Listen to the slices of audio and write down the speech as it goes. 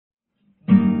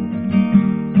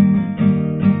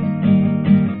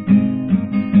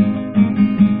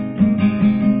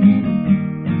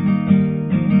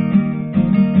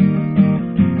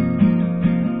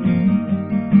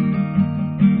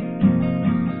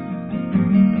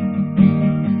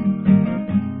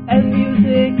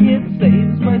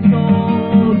my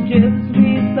soul, gives me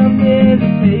something to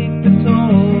take the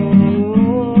toll.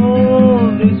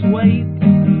 This weight,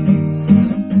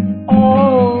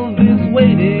 all this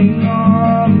waiting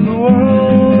on the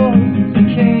world to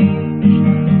change.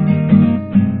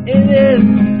 It is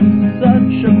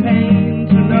such a pain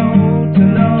to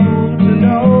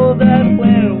know that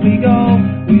where we go,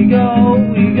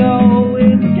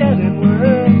 it's getting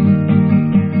worse.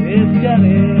 It's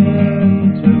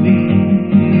getting to be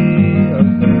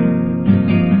absurd.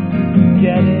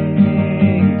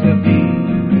 Getting to be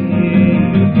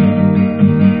absurd.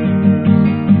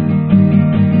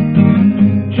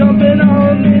 Jumping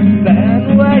on this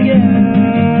bandwagon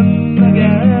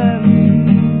again.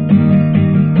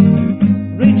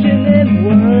 Reaching in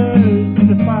words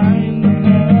to find the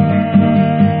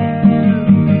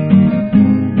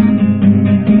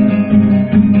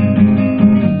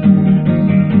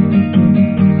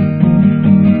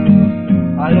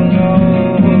I don't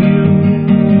know you,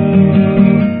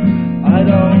 I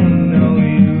don't know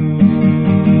you.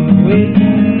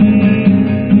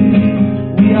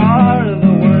 We are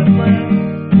the worthless,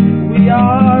 we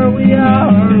are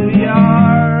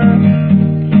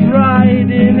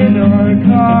riding in our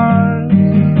cars,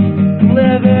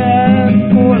 living